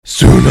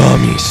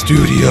Tsunami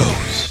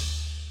Studios.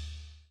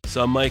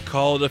 Some might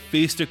call it a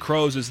feast of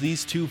crows as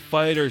these two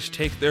fighters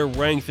take their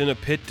rank in a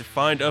pit to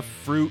find a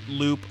Fruit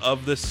Loop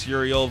of the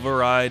cereal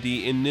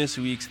variety in this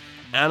week's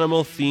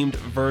animal-themed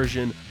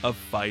version of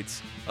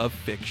Fights of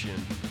Fiction.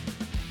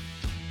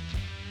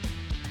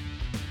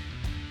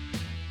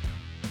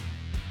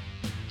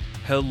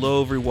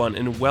 Hello everyone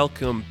and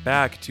welcome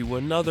back to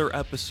another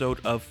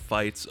episode of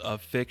Fights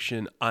of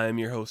Fiction. I am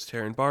your host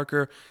Taryn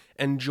Barker,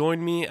 and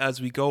join me as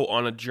we go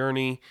on a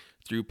journey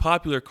through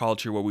popular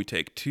culture where we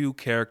take two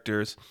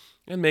characters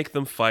and make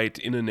them fight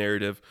in a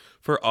narrative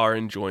for our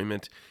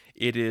enjoyment.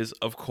 It is,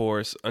 of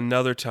course,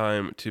 another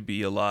time to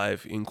be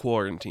alive in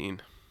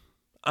quarantine.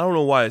 I don't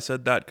know why I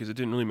said that because it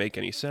didn't really make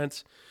any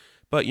sense,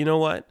 but you know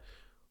what?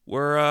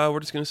 We're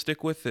just going to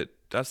stick with it.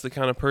 That's the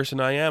kind of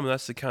person I am, and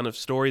that's the kind of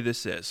story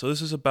this is. So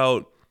this is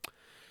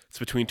it's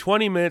between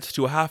 20 minutes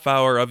to a half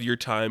hour of your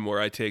time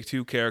where I take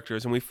two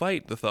characters and we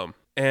fight with them.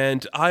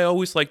 And I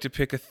always like to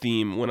pick a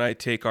theme when I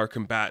take our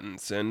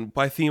combatants. And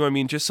by theme, I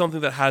mean just something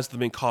that has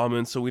them in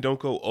common so we don't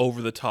go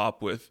over the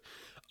top with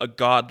a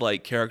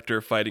godlike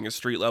character fighting a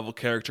street-level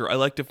character. I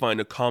like to find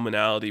a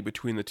commonality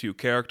between the two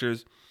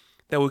characters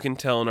that we can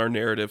tell in our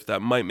narrative that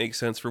might make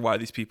sense for why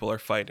these people are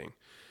fighting.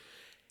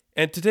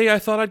 And today I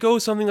thought I'd go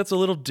with something that's a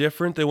little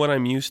different than what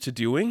I'm used to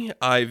doing.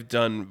 We've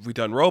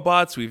done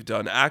robots, we've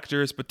done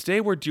actors, but today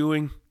we're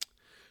doing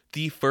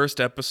the first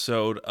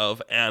episode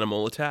of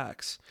Animal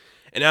Attacks.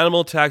 And Animal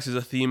Attacks is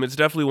a theme. It's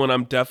definitely one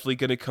I'm definitely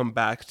going to come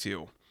back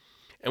to.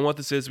 And what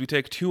this is, we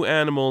take two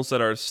animals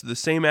that are the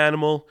same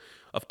animal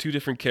of two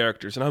different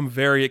characters. And I'm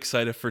very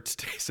excited for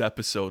today's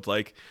episode.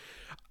 Like,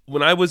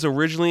 when I was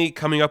originally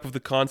coming up with the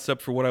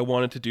concept for what I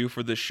wanted to do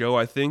for this show,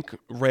 I think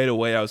right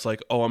away I was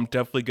like, oh, I'm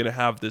definitely going to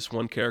have this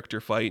one character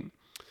fight.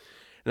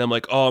 And I'm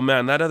like, oh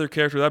man, that other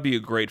character, that'd be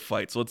a great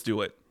fight. So let's do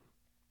it.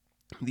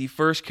 The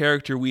first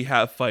character we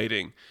have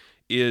fighting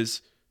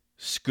is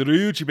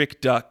Scrooge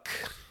McDuck.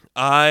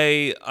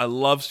 I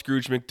love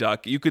Scrooge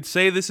McDuck. You could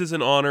say this is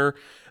an honor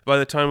by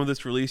the time of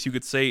this release. You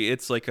could say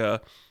it's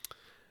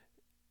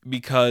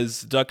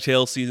because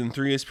DuckTales Season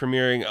 3 is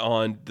premiering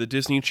on the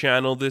Disney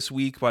Channel this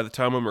week. By the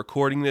time I'm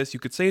recording this,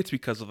 you could say it's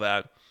because of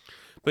that.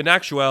 But in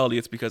actuality,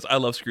 it's because I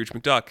love Scrooge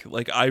McDuck.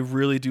 Like, I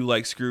really do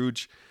like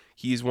Scrooge.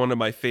 He's one of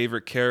my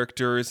favorite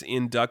characters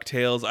in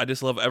DuckTales. I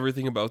just love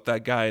everything about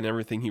that guy and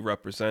everything he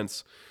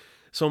represents.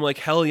 So I'm like,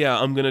 hell yeah,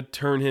 I'm going to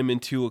turn him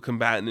into a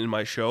combatant in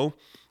my show.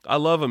 I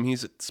love him.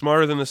 He's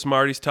smarter than the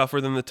smarties, tougher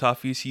than the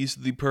toughies. He's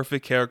the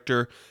perfect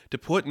character to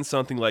put in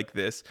something like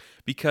this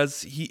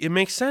because it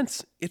makes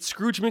sense. It's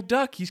Scrooge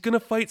McDuck. He's going to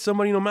fight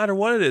somebody no matter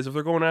what it is if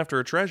they're going after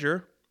a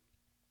treasure.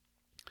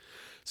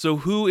 So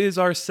who is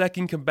our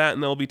second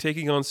combatant that will be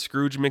taking on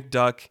Scrooge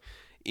McDuck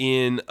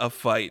in a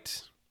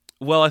fight?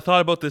 Well, I thought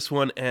about this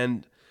one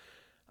and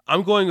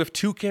I'm going with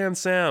Toucan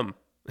Sam.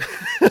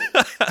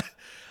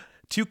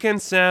 Toucan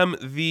Sam,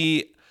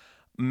 the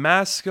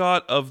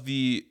mascot of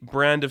the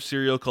brand of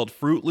cereal called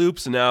Fruit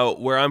Loops. Now,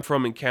 where I'm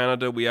from in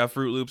Canada, we have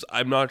Fruit Loops.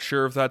 I'm not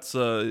sure if it's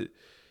a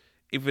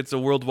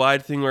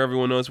worldwide thing where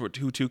everyone knows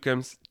who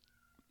Toucan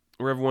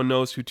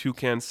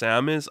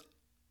Sam is.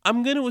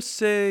 I'm gonna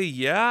say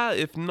yeah.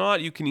 If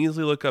not, you can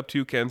easily look up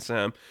Toucan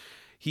Sam.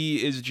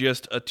 He is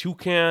just a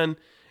toucan.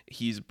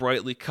 He's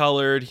brightly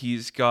colored.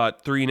 He's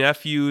got three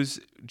nephews,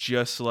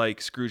 just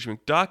like Scrooge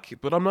McDuck.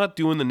 But I'm not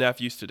doing the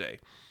nephews today.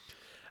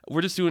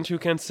 We're just doing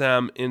Toucan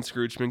Sam in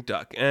Scrooge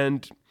McDuck.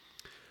 And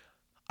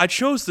I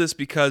chose this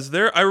because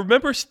I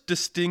remember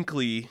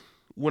distinctly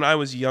when I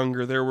was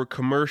younger, there were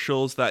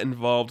commercials that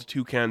involved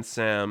Toucan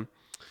Sam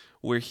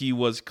where he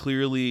was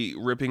clearly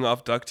ripping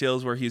off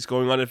DuckTales, where he's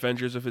going on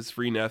adventures with his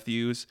three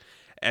nephews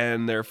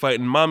and they're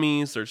fighting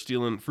mummies, they're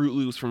stealing Fruit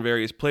Loops from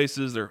various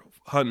places, they're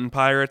hunting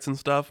pirates and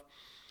stuff.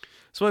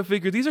 So I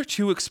figured these are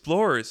two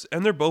explorers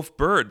and they're both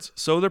birds,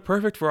 so they're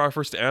perfect for our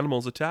first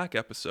Animals Attack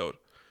episode.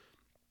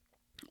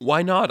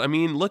 Why not? I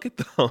mean, look at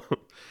them.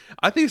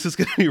 I think this is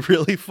going to be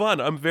really fun.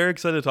 I'm very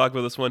excited to talk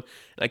about this one,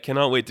 and I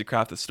cannot wait to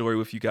craft the story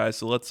with you guys.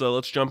 So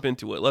let's jump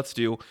into it. Let's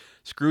do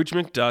Scrooge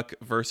McDuck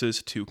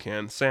versus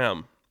Toucan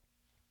Sam.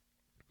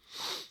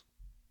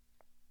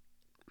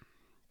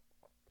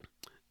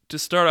 To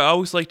start, I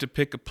always like to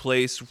pick a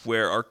place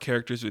where our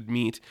characters would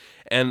meet,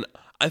 and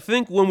I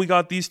think when we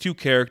got these two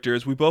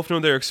characters, we both know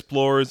they're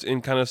explorers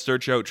and kind of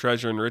search out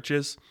treasure and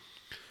riches.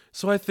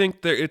 So I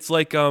think it's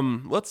like,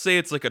 let's say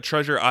it's like a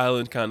Treasure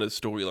Island kind of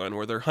storyline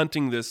where they're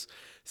hunting this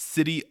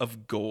city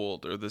of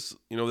gold or this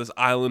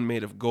island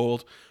made of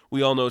gold.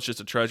 We all know it's just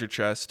a treasure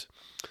chest.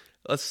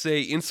 Let's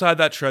say inside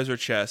that treasure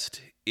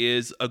chest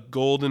is a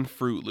golden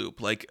Fruit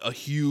Loop, like a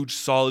huge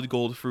solid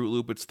gold Fruit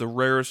Loop. It's the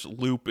rarest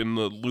loop in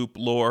the loop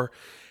lore.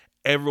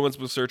 Everyone's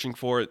been searching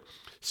for it.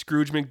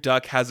 Scrooge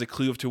McDuck has a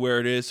clue to where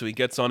it is, so he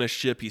gets on his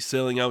ship. He's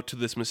sailing out to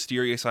this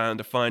mysterious island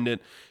to find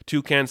it.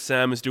 Toucan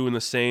Sam is doing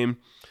the same.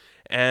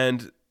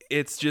 And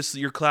it's just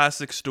your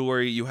classic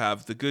story. You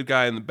have the good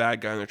guy and the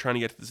bad guy, and they're trying to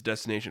get to this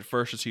destination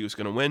first to see who's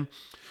going to win.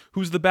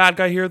 Who's the bad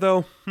guy here,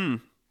 though? Who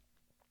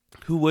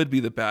would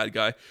be the bad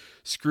guy?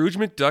 Scrooge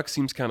McDuck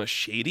seems kind of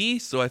shady,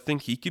 so I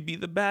think he could be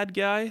the bad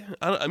guy.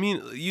 I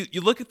mean,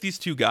 you look at these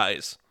two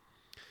guys.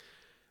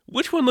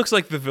 Which one looks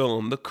like the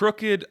villain? The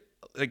crooked,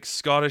 like,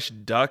 Scottish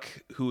duck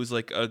who is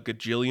like a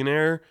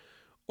gajillionaire,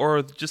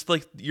 or just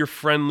like your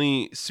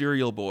friendly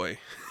cereal boy?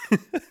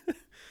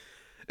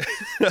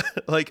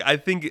 Like, I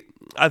think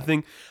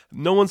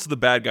no one's the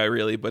bad guy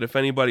really, but if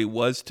anybody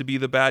was to be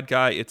the bad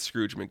guy, it's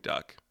Scrooge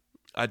McDuck.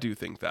 I do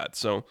think that.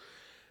 So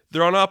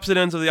they're on opposite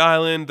ends of the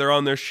island. They're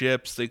on their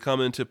ships. They come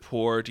into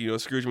port. You know,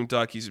 Scrooge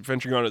McDuck, he's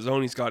venturing on his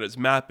own. He's got his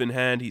map in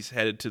hand. He's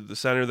headed to the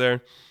center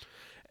there.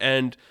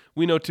 And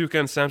we know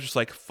Toucan Sam's just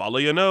like, follow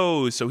your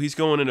nose. So he's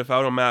going in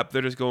without a map.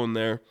 They're just going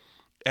there.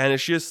 And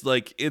it's just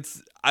like,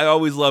 I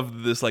always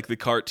love this, like the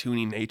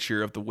cartoony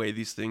nature of the way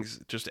these things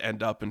just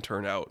end up and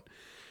turn out.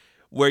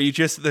 Where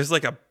there's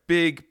like a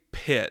big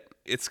pit.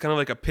 It's kind of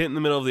like a pit in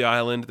the middle of the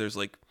island. There's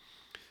like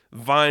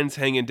vines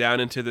hanging down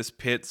into this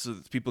pit so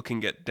that people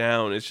can get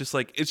down. It's just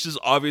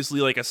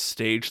obviously like a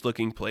stage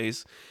looking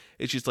place.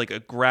 It's just like a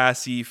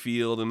grassy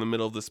field in the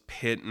middle of this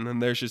pit. And then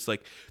there's just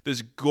like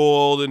this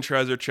golden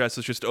treasure chest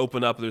that's just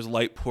open up. There's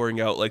light pouring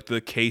out like the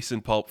case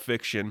in Pulp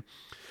Fiction.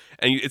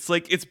 And it's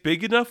like, it's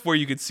big enough where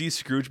you could see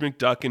Scrooge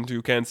McDuck and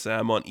Toucan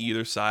Sam on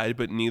either side,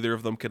 but neither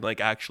of them can like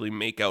actually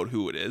make out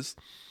who it is.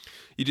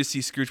 You just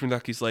see Scrooge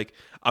McDuck, he's like,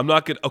 I'm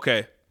not going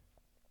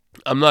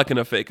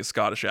to fake a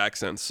Scottish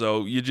accent,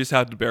 so you just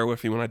have to bear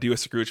with me when I do a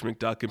Scrooge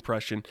McDuck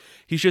impression.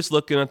 He's just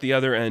looking at the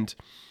other end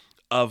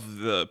of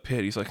the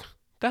pit. He's like,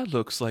 that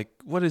looks like,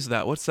 what is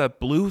that? What's that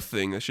blue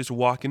thing that's just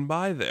walking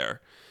by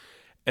there?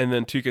 And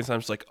then Toucan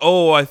Sam's like,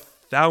 oh, I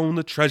found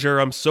the treasure.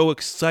 I'm so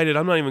excited.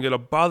 I'm not even going to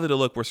bother to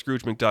look where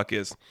Scrooge McDuck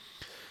is.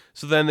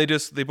 So then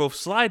they both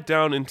slide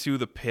down into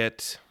the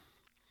pit.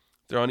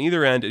 They're on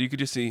either end, and you could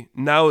just see,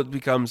 now it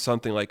becomes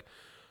something like,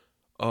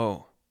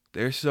 oh,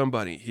 there's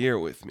somebody here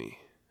with me.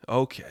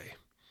 Okay.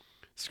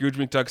 Scrooge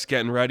McDuck's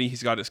getting ready.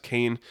 He's got his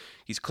cane.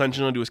 He's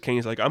clenching onto his cane.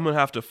 He's like, I'm going to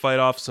have to fight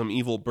off some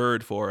evil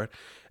bird for it.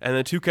 And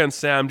then Toucan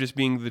Sam, just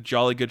being the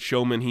jolly good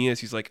showman he is,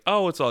 he's like,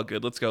 oh, it's all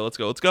good. Let's go.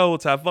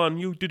 Let's have fun.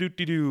 You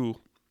do.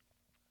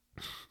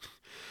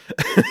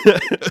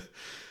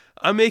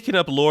 I'm making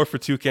up lore for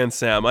Toucan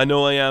Sam. I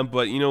know I am,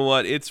 but you know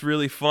what? It's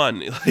really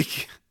fun.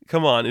 Like,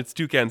 come on. It's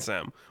Toucan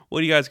Sam. What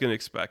are you guys going to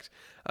expect?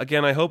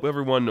 Again, I hope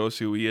everyone knows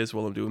who he is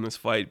while I'm doing this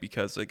fight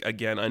because, like,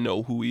 again, I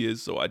know who he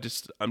is, so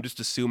I'm just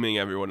assuming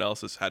everyone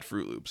else has had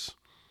Fruit Loops.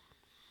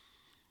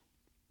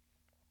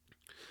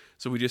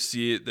 So we just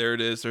see it. There it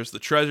is. There's the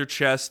treasure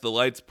chest. The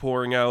light's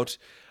pouring out.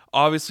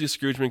 Obviously,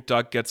 Scrooge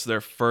McDuck gets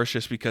there first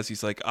just because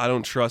he's like, I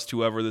don't trust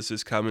whoever this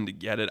is coming to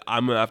get it.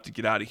 I'm going to have to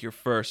get out of here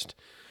first.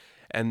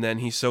 And then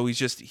he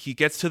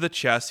gets to the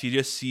chest. He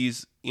just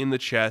sees in the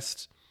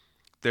chest,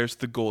 there's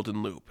the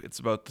golden loop. It's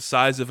about the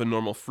size of a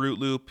normal Fruit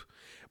Loop,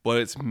 but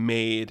it's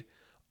made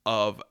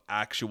of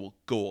actual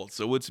gold.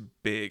 So it's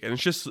big. And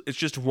it's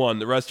just one.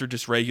 The rest are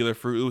just regular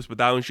Fruit Loops, but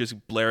that one's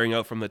just blaring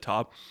out from the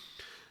top.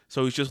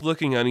 So he's just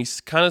looking and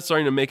he's kind of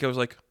starting to make it. I was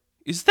like,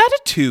 is that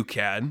a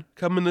toucan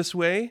coming this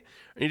way?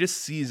 And he just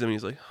sees him. And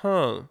he's like,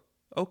 huh,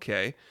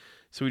 okay.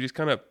 So he just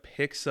kind of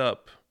picks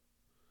up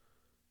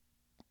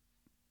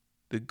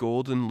the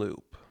golden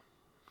loop.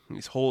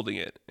 He's holding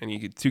it.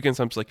 And Toucan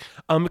Sam's like,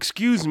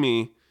 excuse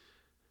me.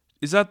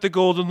 Is that the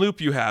golden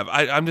loop you have?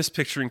 I'm just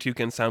picturing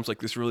Toucan Sam's like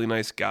this really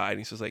nice guy. And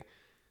he's just like,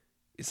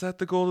 is that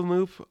the golden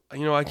loop?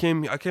 You know, I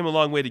came a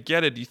long way to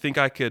get it. Do you think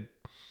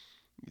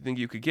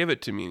you could give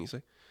it to me? And he's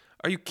like,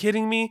 are you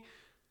kidding me?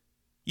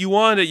 You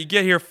wanted it, you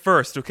get here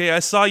first, okay? I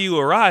saw you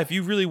arrive.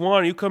 You really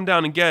want it, you come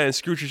down and get it. And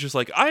Scrooge is just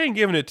like, I ain't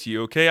giving it to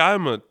you, okay?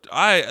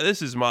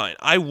 This is mine.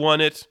 I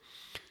want it.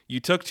 You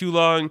took too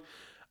long.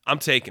 I'm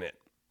taking it.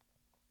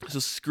 So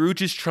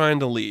Scrooge is trying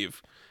to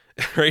leave,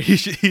 right?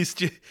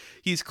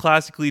 He's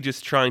classically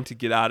just trying to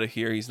get out of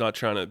here. He's not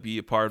trying to be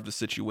a part of the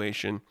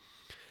situation,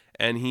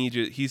 and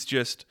he's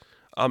just,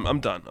 I'm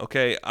done,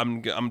 okay?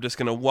 I'm just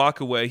gonna walk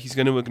away. He's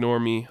gonna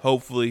ignore me.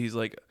 Hopefully, he's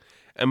like,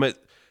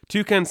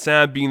 Toucan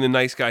Sam, being the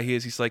nice guy he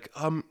is, he's like,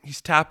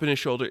 he's tapping his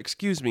shoulder.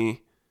 Excuse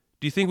me,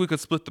 do you think we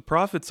could split the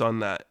profits on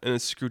that? And then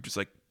Scrooge is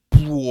like,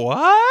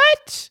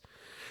 what?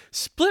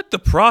 Split the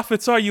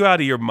profits? Are you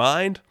out of your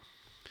mind?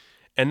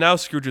 And now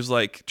Scrooge is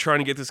like trying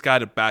to get this guy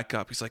to back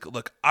up. He's like,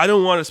 look, I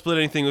don't want to split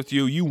anything with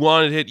you. You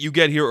wanted it. You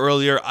get here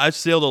earlier. I've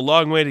sailed a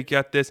long way to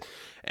get this.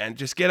 And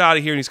just get out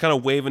of here. And he's kind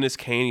of waving his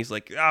cane. He's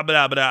like, get out.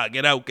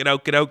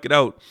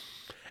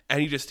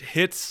 And he just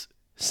hits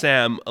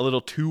Sam a little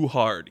too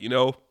hard, you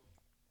know?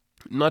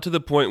 Not to the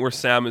point where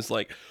Sam is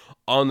like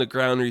on the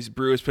ground or he's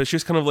bruised, but it's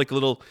just kind of like a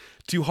little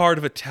too hard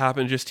of a tap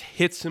and just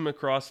hits him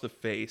across the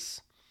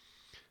face.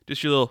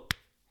 Just your little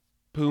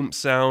boom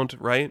sound,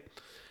 right?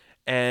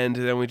 And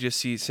then we just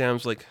see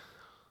Sam's like,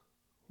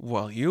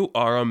 well, you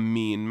are a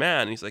mean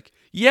man. He's like,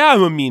 yeah,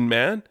 I'm a mean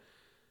man.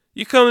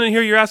 You coming in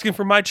here, you're asking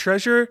for my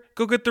treasure?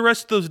 Go get the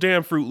rest of those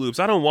damn Fruit Loops.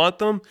 I don't want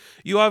them.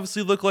 You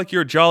obviously look like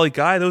you're a jolly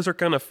guy. Those are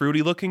kind of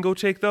fruity looking. Go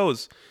take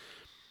those.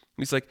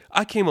 He's like,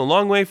 I came a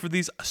long way for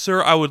these.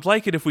 Sir, I would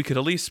like it if we could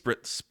at least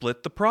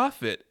split the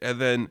profit. And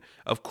then,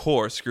 of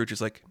course, Scrooge is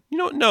like, You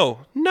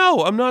know,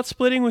 no, I'm not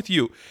splitting with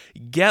you.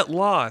 Get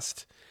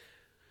lost.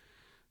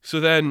 So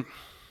then,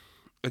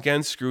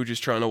 again, Scrooge is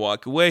trying to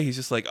walk away. He's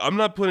just like, I'm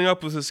not putting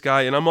up with this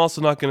guy, and I'm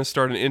also not going to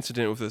start an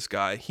incident with this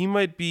guy. He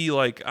might be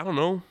like, I don't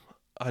know,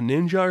 a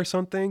ninja or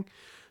something.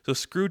 So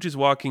Scrooge is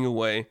walking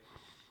away,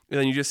 and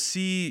then you just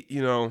see,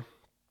 you know,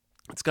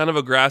 it's kind of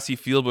a grassy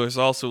field, but it's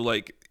also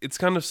like, it's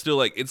kind of still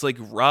like, it's like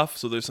rough,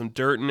 so there's some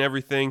dirt and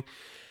everything.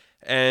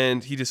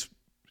 And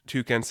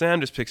Toucan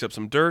Sam just picks up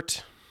some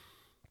dirt,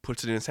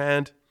 puts it in his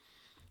hand,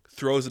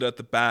 throws it at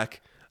the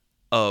back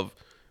of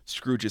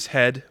Scrooge's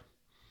head.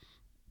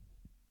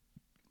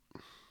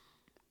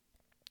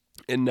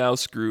 And now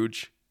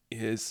Scrooge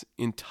is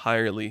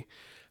entirely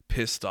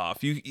pissed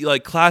off. You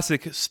like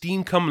classic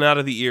steam coming out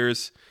of the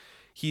ears.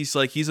 He's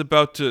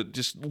about to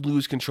just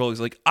lose control. He's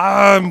like,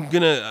 and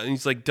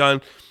he's like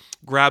done,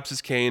 grabs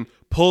his cane,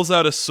 pulls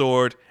out a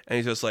sword, and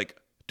he's just like,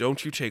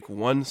 don't you take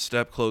one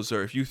step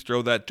closer. If you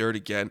throw that dirt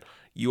again,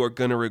 you are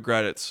going to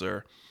regret it,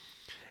 sir.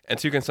 And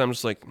Toucan Sam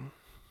just like,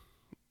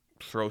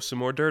 throw some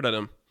more dirt at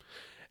him.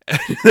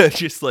 And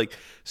just like,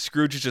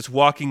 Scrooge is just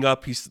walking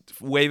up. He's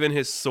waving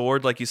his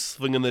sword like he's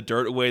slinging the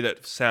dirt away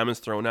that Sam is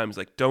throwing at him. He's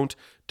like, don't.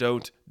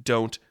 But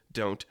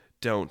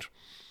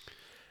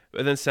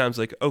then Sam's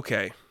like,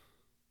 okay.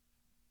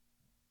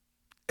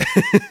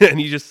 And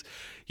he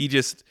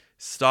just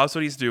stops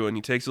what he's doing.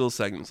 He takes a little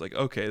second. He's like,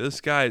 okay,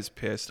 this guy is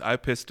pissed. I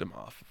pissed him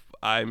off.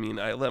 I mean,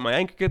 I let my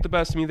anger get the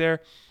best of me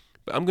there,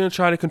 but I'm going to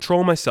try to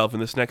control myself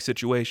in this next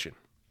situation.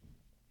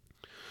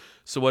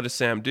 So what does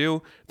Sam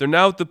do? They're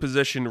now at the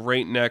position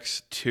right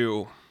next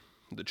to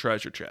the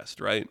treasure chest,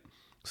 right?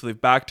 So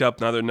they've backed up.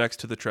 Now they're next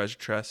to the treasure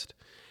chest.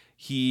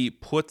 He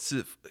puts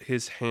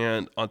his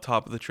hand on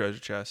top of the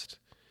treasure chest,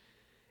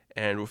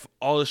 and with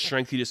all his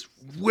strength, he just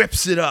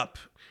whips it up,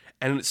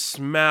 and it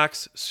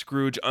smacks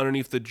Scrooge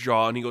underneath the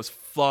jaw, and he goes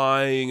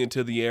flying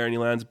into the air, and he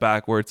lands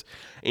backwards,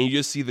 and you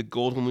just see the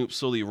golden loop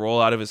slowly roll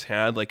out of his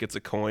hand like it's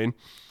a coin,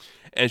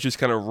 and it's just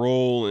kind of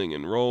rolling,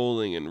 and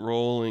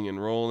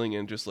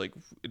just like,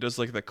 it does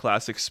like the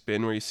classic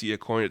spin where you see a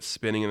coin, it's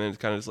spinning, and then it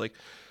kind of just like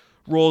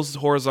rolls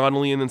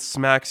horizontally and then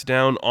smacks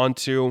down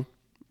onto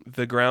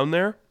the ground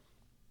there.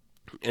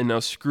 And now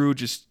Scrooge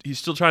he's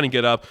still trying to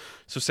get up.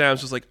 So Sam's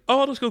just like,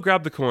 oh, I'll just go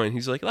grab the coin.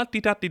 He's like,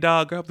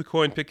 la-dee-da-dee-da, grab the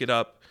coin, pick it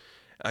up.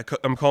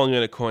 I'm calling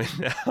it a coin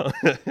now.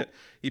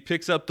 He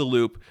picks up the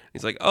loop.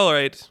 He's like, all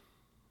right,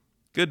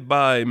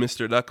 goodbye,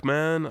 Mr.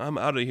 Duckman. I'm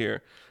out of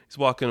here. He's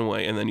walking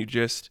away. And then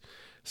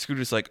Scrooge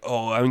is like,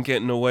 oh, I'm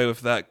getting away with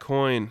that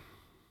coin.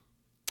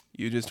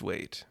 You just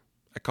wait.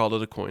 I called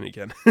it a coin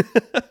again.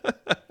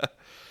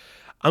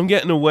 I'm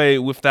getting away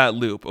with that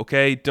loop,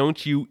 okay?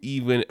 Don't you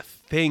even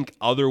think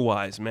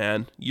otherwise,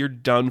 man. You're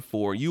done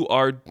for. You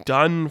are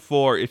done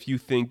for if you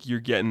think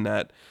you're getting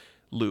that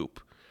loop.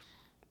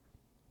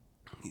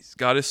 He's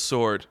got his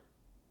sword,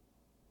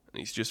 and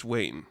he's just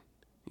waiting.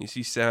 You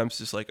see Sam's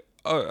just like,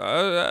 oh,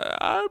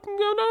 I don't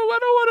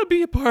want to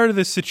be a part of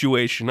this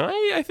situation.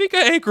 I think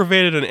I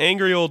aggravated an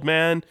angry old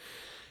man.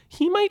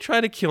 He might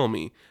try to kill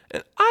me.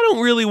 And I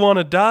don't really want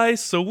to die,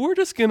 so we're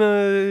just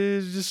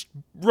gonna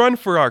run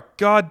for our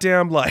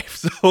goddamn life.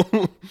 So,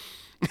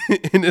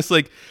 and it's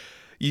like,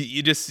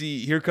 you just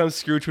see, here comes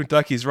Scrooge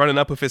McDuck. He's running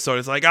up with his sword.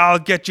 It's like, I'll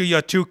get you,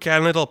 you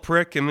toucan little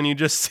prick. And then you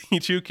just see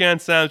Toucan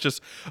Sam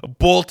just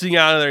bolting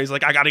out of there. He's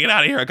like, I gotta get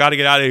out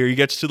of here. He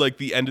gets to like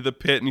the end of the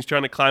pit, and he's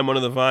trying to climb one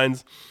of the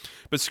vines.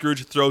 But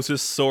Scrooge throws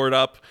his sword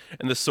up,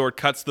 and the sword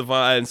cuts the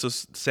vine, so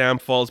Sam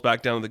falls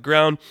back down to the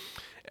ground.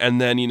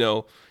 And then,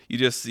 you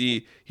just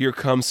see, here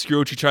comes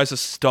Scrooge. He tries to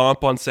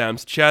stomp on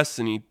Sam's chest,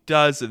 and he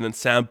does, and then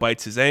Sam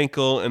bites his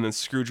ankle, and then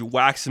Scrooge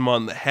whacks him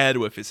on the head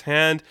with his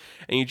hand,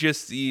 and you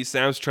just see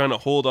Sam's trying to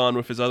hold on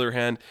with his other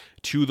hand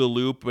to the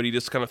loop, but he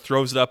just kind of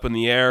throws it up in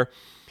the air,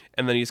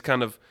 and then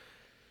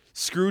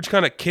Scrooge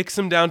kind of kicks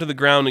him down to the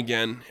ground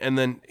again, and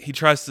then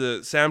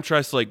Sam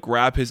tries to like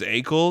grab his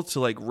ankle to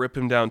like rip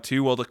him down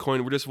too, while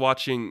we're just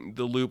watching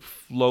the loop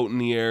float in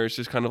the air. It's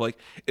just kind of like,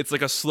 it's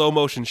like a slow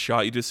motion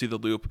shot. You just see the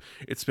loop,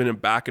 it's spinning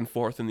back and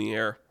forth in the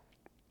air.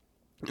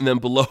 And then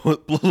below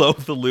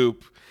the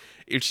loop,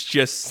 it's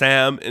just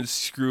Sam and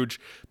Scrooge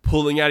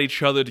pulling at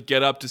each other to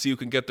get up to see who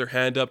can get their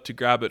hand up to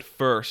grab it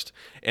first.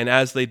 And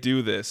as they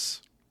do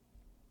this,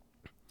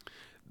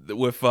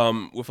 with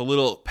a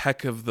little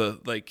peck of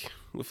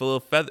with a little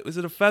feather. Is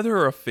it a feather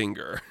or a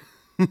finger?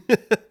 With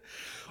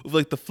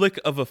like the flick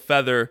of a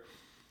feather,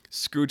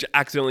 Scrooge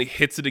accidentally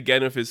hits it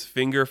again with his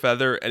finger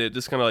feather, and it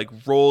just kind of like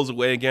rolls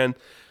away again.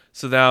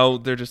 So now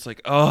they're just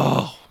like,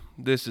 oh,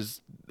 this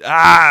is,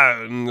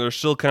 and they're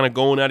still kind of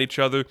going at each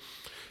other.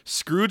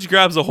 Scrooge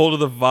grabs a hold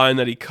of the vine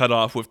that he cut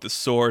off with the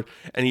sword,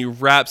 and he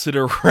wraps it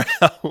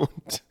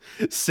around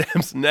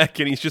Sam's neck,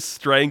 and he's just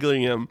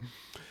strangling him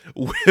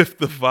with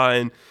the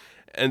vine.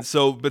 And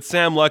so, but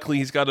Sam, luckily,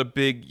 he's got a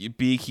big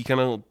beak. He kind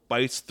of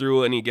bites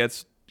through it, and he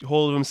gets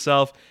hold of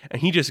himself,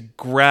 and he just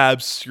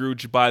grabs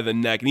Scrooge by the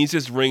neck, and he's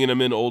just ringing him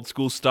in old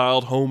school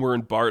style, Homer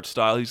and Bart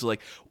style. He's like,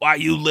 why,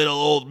 you little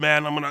old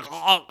man, I'm gonna...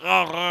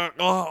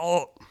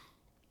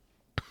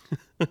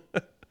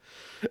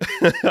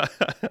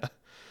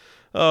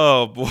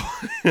 Oh boy.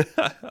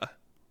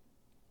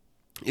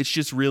 It's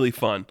just really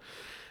fun.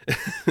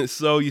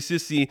 So you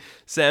just see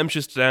Sam's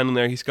just standing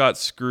there. He's got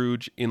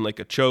Scrooge in like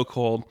a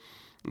chokehold.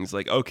 He's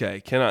like,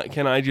 okay, can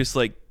I just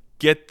like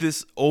get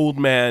this old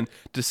man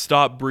to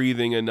stop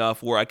breathing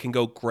enough where I can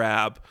go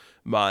grab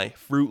my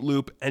Fruit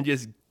Loop and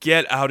just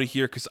get out of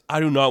here, because I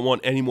do not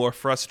want any more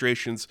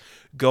frustrations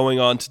going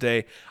on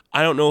today.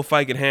 I don't know if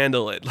I can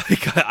handle it.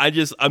 Like,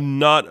 I'm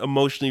not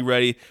emotionally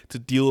ready to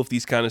deal with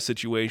these kind of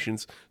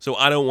situations, so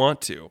I don't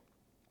want to.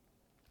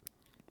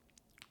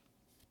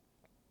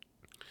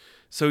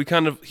 So you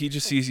kind of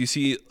just see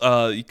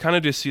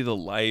the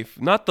life,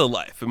 not the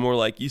life, but more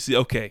like you see,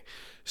 okay,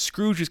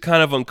 Scrooge is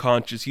kind of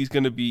unconscious.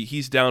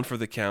 He's down for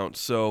the count.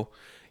 So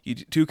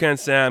Toucan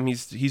Sam,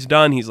 he's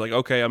done. He's like,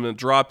 okay, I'm going to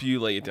drop you,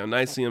 lay it down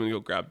nicely. I'm going to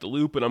go grab the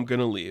loop and I'm going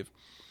to leave.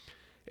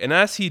 And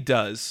as he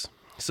does,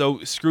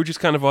 so Scrooge is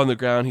kind of on the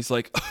ground. He's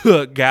like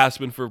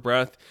gasping for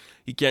breath.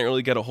 He can't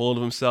really get a hold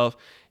of himself.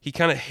 He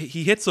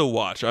hits a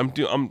watch. I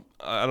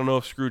don't know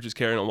if Scrooge is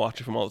carrying a watch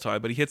with him all the time,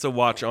 but he hits a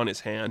watch on his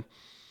hand.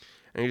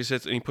 And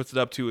he puts it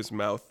up to his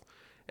mouth,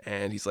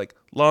 and he's like,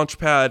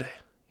 "Launchpad,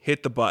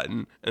 hit the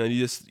button." And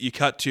then you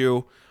cut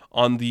to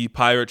on the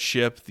pirate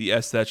ship, the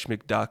S.H.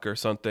 McDuck or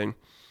something.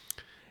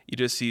 You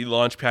just see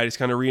Launchpad. He's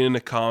kind of reading a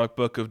comic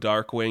book of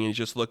Darkwing, and he's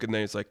just looking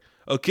there. He's like,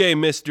 "Okay,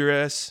 Mr.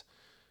 S."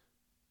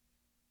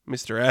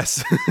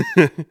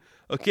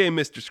 Okay,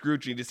 Mr.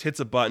 Scrooge. He just hits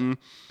a button,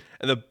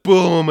 and then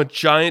boom, a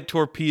giant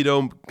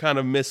torpedo kind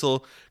of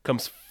missile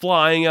comes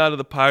flying out of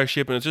the pirate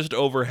ship, and it's just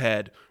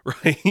overhead,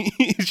 right?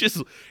 It's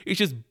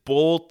just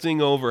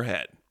bolting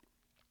overhead.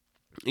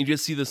 You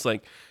just see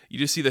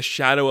the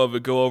shadow of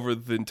it go over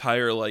the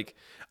entire like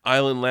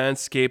island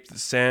landscape. The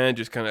sand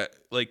just kind of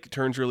like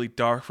turns really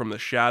dark from the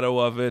shadow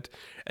of it,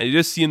 and you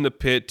just see in the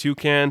pit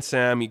Toucan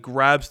Sam. He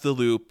grabs the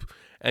loop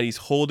and he's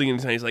holding it in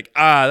his hand. He's like,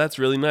 that's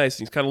really nice.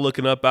 And he's kind of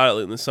looking up at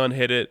it, and the sun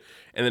hit it,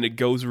 and then it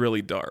goes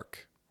really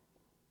dark.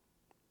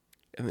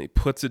 And then he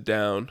puts it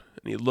down,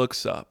 and he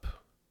looks up.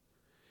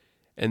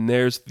 And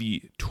there's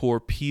the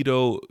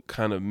torpedo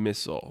kind of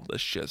missile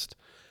that's just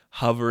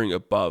hovering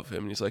above him.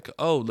 And he's like,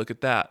 oh, look at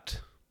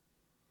that.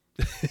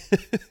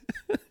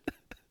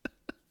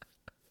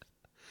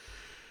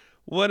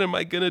 What am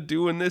I going to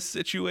do in this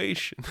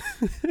situation?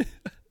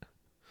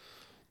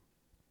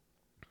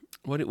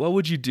 What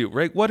would you do,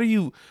 right? What are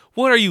you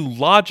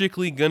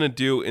logically going to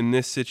do in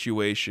this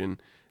situation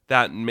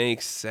that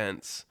makes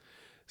sense?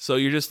 So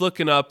you're just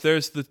looking up.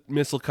 There's the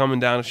missile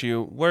coming down at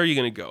you. Where are you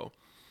going to go?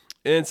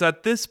 And it's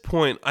at this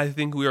point, I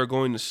think we are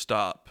going to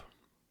stop.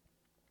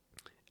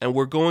 And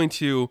we're going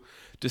to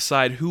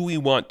decide who we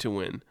want to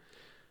win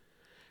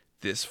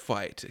this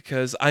fight.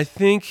 Because I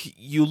think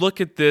you look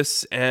at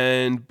this,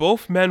 and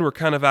both men were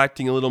kind of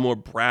acting a little more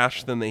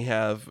brash than they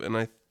have,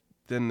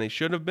 than they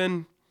should have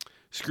been.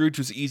 Scrooge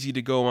was easy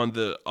to go on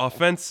the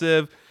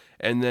offensive,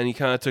 and then he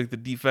kind of took the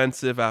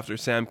defensive after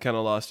Sam kind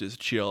of lost his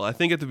chill. I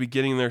think at the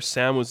beginning there,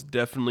 Sam was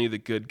definitely the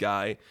good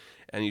guy,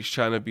 and he's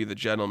trying to be the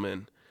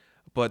gentleman.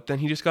 But then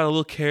he just got a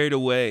little carried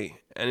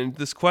away. And in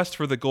this quest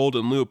for the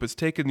Golden Loop, it's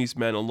taken these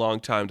men a long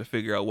time to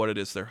figure out what it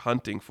is they're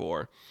hunting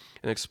for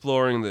and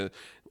exploring the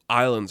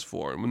islands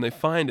for. And when they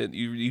find it,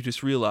 you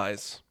just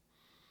realize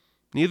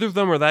neither of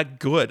them are that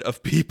good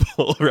of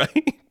people,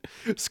 right?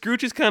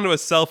 Scrooge is kind of a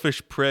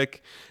selfish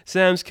prick.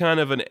 Sam's kind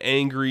of an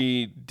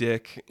angry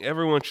dick.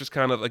 Everyone's just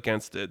kind of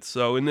against it.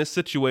 So in this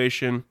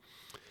situation,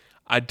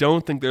 I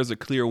don't think there's a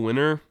clear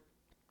winner.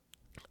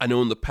 I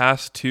know in the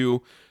past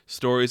two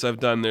stories I've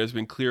done, there's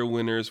been clear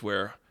winners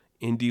where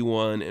Indy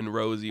won and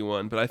Rosie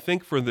won. But I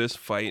think for this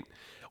fight,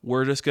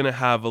 we're just going to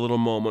have a little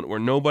moment where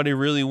nobody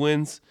really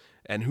wins,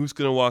 and who's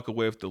going to walk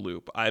away with the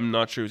loop? I'm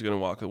not sure who's going to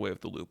walk away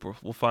with the loop.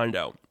 We'll find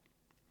out.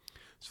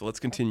 So let's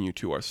continue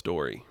to our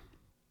story.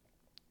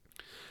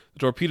 The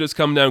torpedoes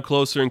come down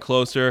closer and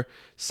closer.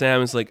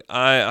 Sam is like,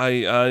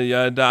 I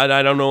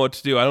don't know what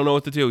to do. I don't know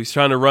what to do. He's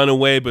trying to run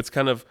away, but it's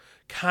kind of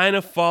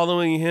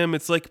following him.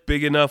 It's like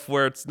big enough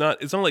where it's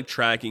not like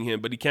tracking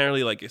him, but he can't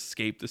really like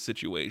escape the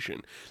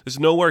situation. There's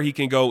nowhere he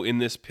can go in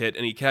this pit,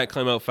 and he can't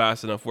climb out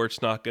fast enough where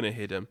it's not going to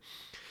hit him.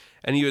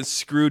 And even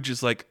Scrooge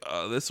is like,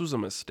 this was a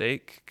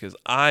mistake, because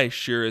I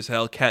sure as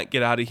hell can't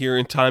get out of here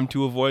in time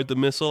to avoid the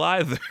missile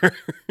either.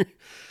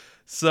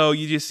 So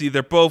you just see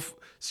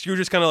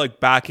Scrooge is kind of like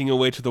backing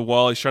away to the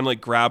wall. He's trying to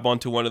like grab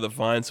onto one of the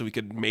vines so he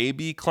could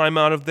maybe climb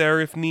out of there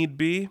if need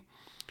be.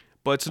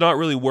 But it's not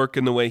really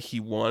working the way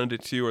he wanted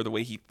it to or the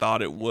way he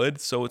thought it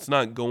would. So it's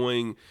not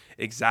going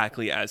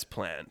exactly as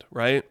planned,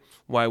 right?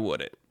 Why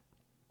would it?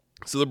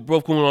 So they're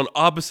both going on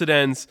opposite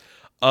ends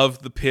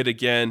of the pit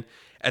again.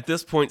 At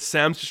this point,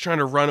 Sam's just trying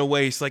to run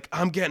away. He's like,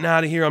 I'm getting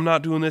out of here. I'm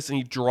not doing this. And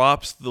he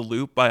drops the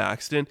loop by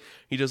accident.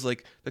 He does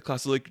like the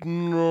classic, like,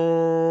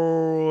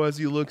 no, as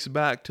he looks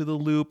back to the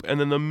loop. And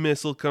then the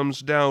missile comes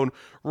down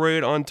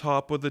right on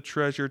top of the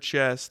treasure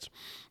chest.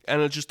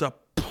 And it's just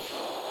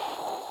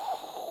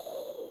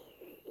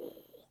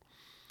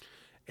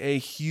a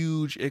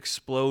huge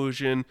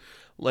explosion,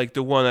 like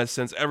the one that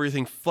sends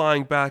everything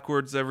flying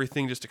backwards.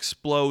 Everything just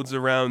explodes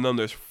around them.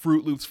 There's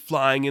Fruit Loops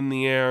flying in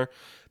the air.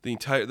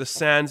 The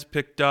sand's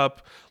picked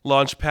up,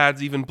 launch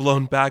pad's even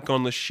blown back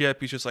on the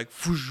ship. He's just like,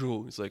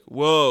 he's like,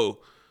 whoa,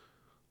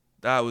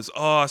 that was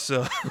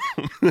awesome.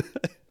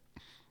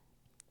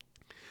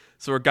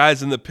 So our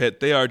guys in the pit,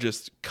 they are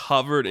just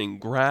covered in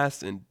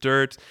grass and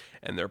dirt,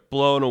 and they're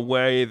blown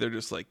away. They're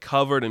just like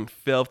covered in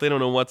filth. They don't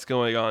know what's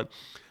going on.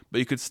 But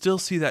you could still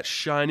see that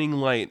shining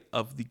light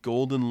of the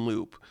golden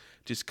loop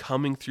just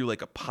coming through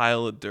like a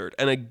pile of dirt.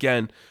 And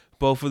again,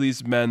 both of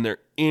these men, they're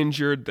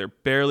injured. They're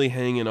barely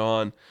hanging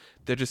on.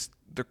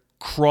 They're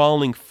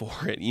crawling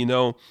for it, you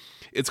know.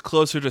 It's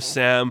closer to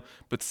Sam,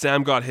 but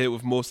Sam got hit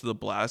with most of the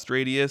blast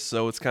radius,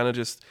 so it's kind of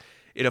just,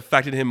 it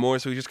affected him more,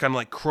 so he's just kind of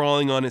like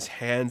crawling on his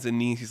hands and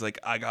knees. He's like,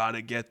 I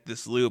gotta get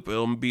this loop.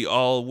 It'll be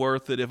all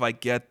worth it if I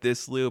get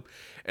this loop.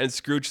 And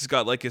Scrooge has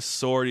got like his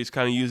sword. He's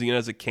kind of using it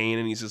as a cane,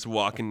 and he's just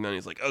walking down.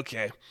 He's like,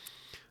 okay,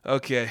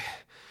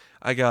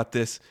 I got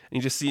this.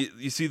 And you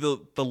see the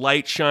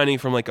light shining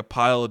from like a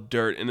pile of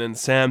dirt, and then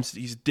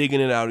he's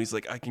digging it out. He's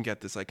like, I can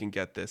get this. I got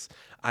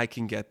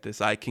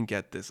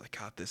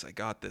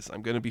this.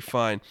 I'm going to be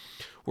fine.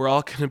 We're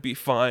all going to be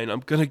fine.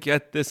 I'm going to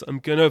get this. I'm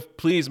going to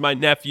please my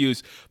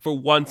nephews for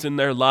once in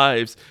their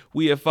lives.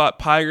 We have fought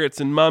pirates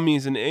and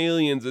mummies and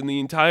aliens in the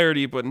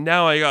entirety, but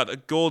now I got a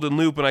golden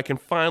loop and I can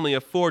finally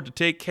afford to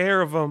take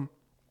care of them.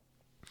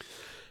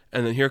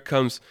 And then here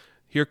comes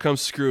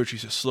Scrooge.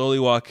 He's just slowly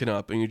walking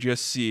up, and you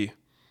just see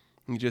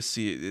it's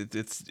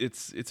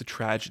a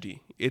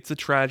tragedy. It's a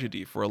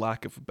tragedy, for a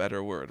lack of a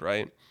better word,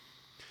 right?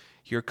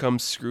 Here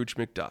comes Scrooge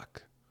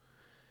McDuck,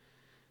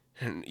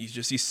 and you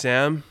just see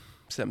Sam's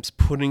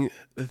putting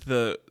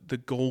the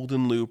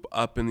golden loop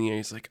up in the air.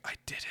 He's like, I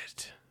did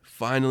it.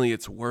 Finally,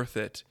 it's worth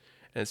it.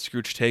 And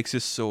Scrooge takes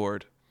his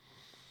sword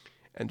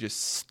and just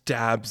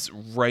stabs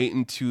right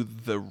into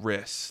the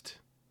wrist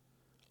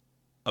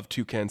of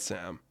Toucan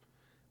Sam.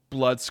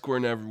 Blood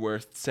squirting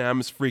everywhere. Sam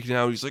is freaking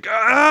out. He's like,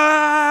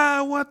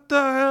 what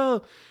the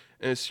hell?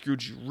 And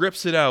Scrooge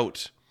rips it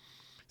out.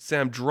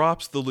 Sam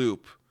drops the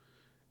loop.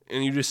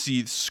 And you just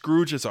see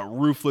Scrooge as a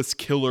ruthless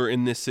killer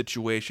in this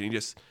situation. He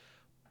just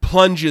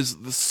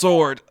plunges the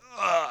sword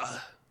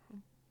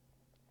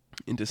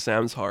into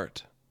Sam's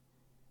heart.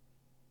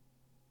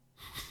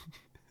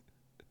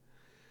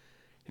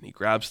 And he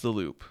grabs the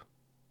loop.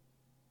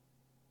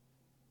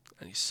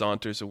 And he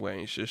saunters away.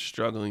 He's just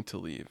struggling to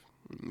leave.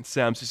 And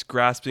Sam's just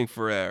grasping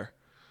for air.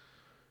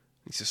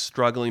 He's just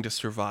struggling to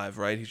survive,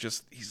 right?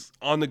 He's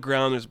on the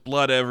ground. There's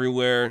blood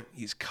everywhere.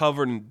 He's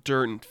covered in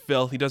dirt and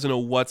filth. He doesn't know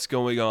what's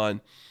going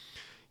on.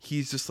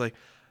 He's just like,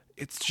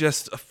 it's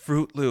just a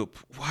Fruit Loop.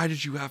 Why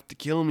did you have to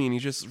kill me? And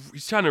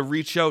he's trying to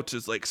reach out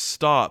to like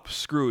stop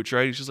Scrooge,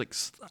 right? He's just like,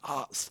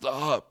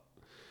 stop.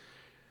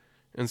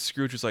 And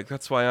Scrooge is like,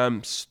 that's why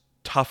I'm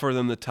tougher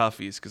than the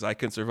toughies, because I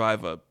can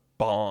survive a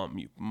bomb,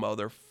 you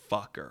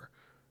motherfucker.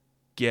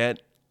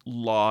 Get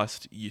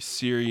lost, you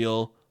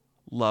cereal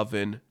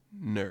loving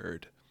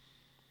nerd.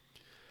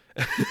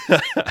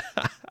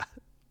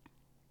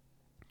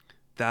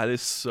 That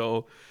is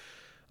so,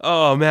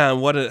 oh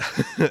man, what a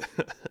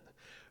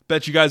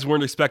bet you guys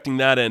weren't expecting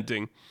that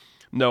ending.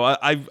 No,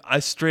 I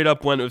straight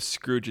up went with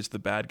Scrooge as the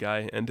bad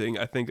guy ending.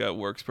 I think that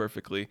works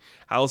perfectly.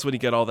 How else would he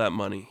get all that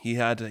money? He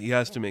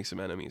has to make some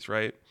enemies,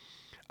 right?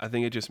 I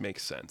think it just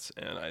makes sense,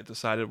 and I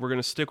decided we're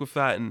gonna stick with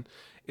that. And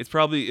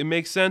it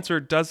makes sense or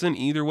it doesn't.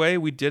 Either way,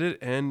 we did it,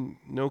 and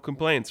no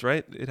complaints,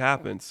 right? It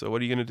happened. So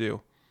what are you gonna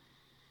do?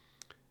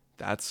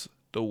 That's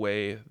the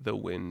way the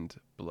wind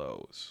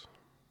blows.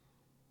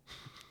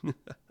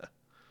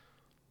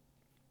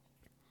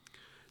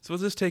 So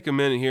let's just take a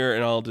minute here,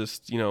 and I'll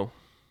just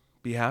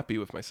be happy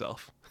with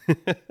myself.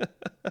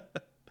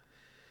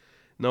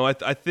 No, I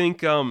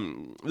think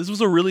this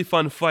was a really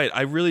fun fight.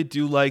 I really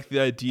do like the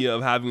idea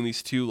of having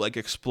these two like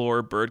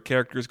explorer bird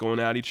characters going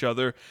at each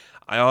other.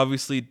 I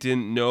obviously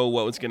didn't know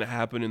what was going to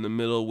happen in the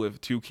middle with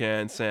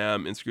Toucan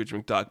Sam and Scrooge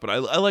McDuck, but I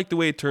like the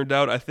way it turned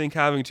out. I think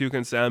having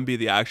Toucan Sam be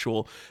the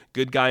actual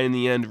good guy in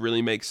the end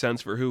really makes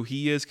sense for who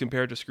he is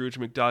compared to Scrooge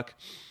McDuck.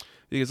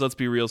 Because let's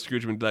be real,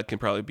 Scrooge McDuck can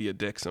probably be a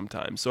dick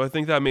sometimes. So I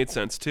think that made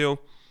sense too.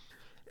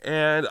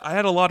 And I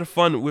had a lot of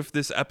fun with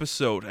this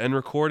episode and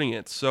recording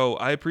it. So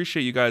I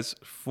appreciate you guys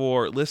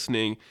for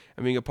listening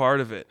and being a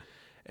part of it.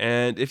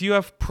 And if you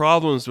have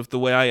problems with the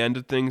way I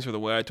ended things or the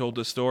way I told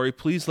this story,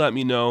 please let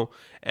me know.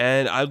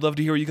 And I'd love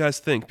to hear what you guys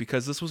think,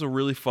 because this was a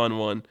really fun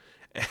one.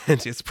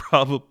 And it's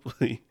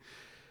probably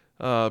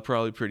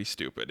pretty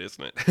stupid,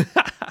 isn't it?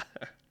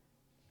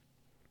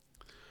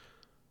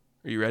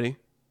 Are you ready?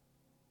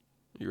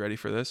 You ready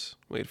for this?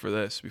 Wait for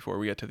this before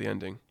we get to the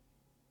ending.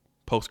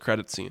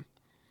 Post-credit scene.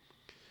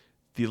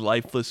 The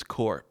lifeless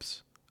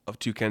corpse of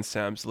Toucan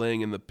Sam's laying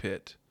in the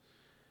pit.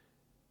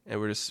 And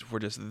we're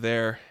just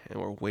there, and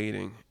we're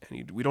waiting,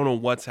 and we don't know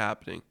what's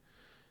happening.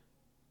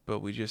 But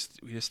we just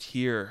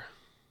hear,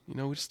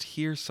 we just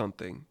hear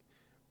something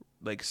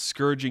like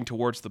scourging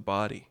towards the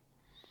body.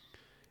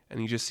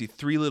 And you just see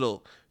three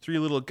little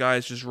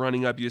guys just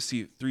running up. You just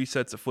see 3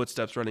 sets of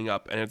footsteps running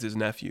up, and it's his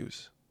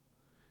nephews.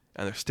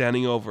 And they're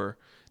standing over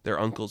their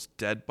uncle's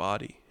dead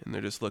body, and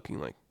they're just looking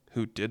like,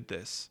 who did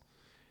this?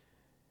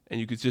 and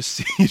you could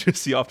just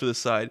see off to the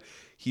side,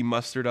 he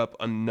mustered up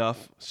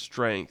enough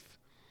strength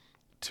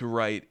to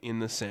write in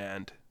the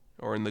sand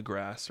or in the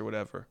grass or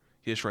whatever.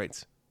 He just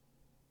writes,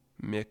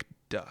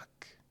 McDuck.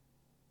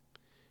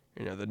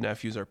 The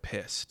nephews are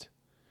pissed.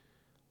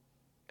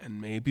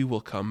 And maybe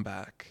we'll come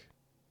back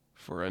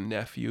for a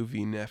nephew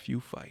v. nephew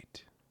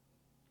fight.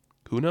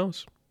 Who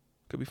knows?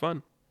 Could be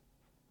fun.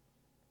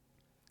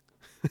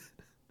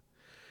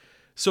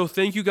 So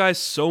thank you guys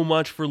so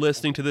much for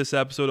listening to this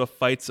episode of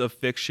Fights of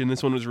Fiction.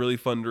 This one was really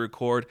fun to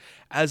record.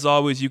 As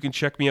always, you can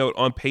check me out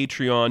on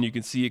Patreon. You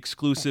can see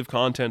exclusive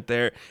content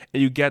there,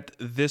 and you get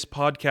this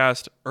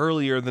podcast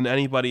earlier than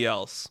anybody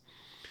else.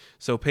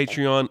 So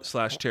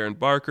Patreon/Taryn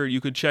Barker.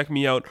 You can check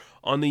me out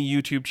on the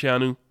YouTube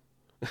channel.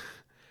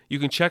 You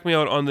can check me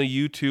out on the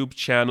YouTube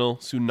channel,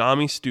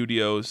 Tsunami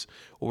Studios,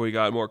 where we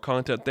got more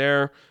content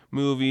there,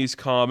 movies,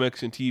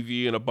 comics, and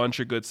TV, and a bunch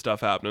of good stuff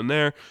happening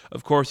there.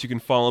 Of course, you can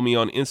follow me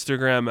on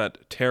Instagram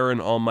at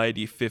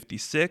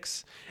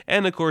TarynAlmighty56.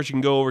 And of course, you can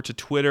go over to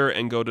Twitter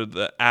and go to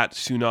the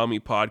 @Tsunami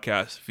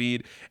Podcast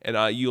feed,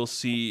 and you'll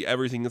see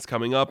everything that's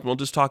coming up. And we'll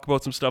just talk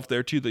about some stuff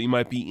there too that you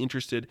might be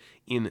interested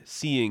in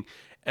seeing.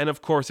 And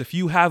of course, if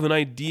you have an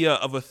idea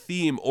of a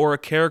theme or a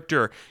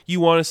character you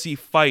want to see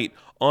fight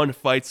on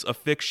Fights of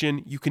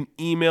Fiction, you can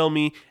email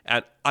me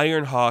at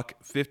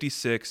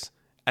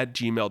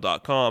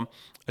ironhawk56@gmail.com.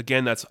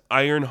 Again, that's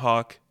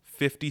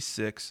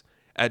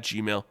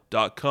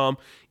ironhawk56@gmail.com.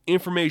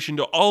 Information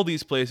to all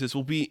these places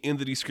will be in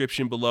the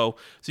description below,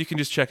 so you can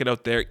just check it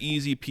out there.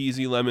 Easy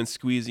peasy lemon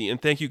squeezy.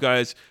 And thank you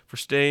guys for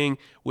staying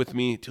with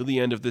me till the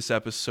end of this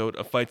episode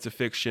of Fights of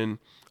Fiction.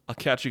 I'll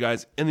catch you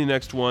guys in the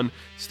next one.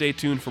 Stay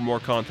tuned for more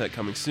content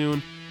coming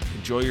soon.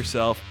 Enjoy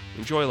yourself.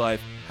 Enjoy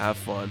life. Have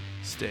fun.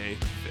 Stay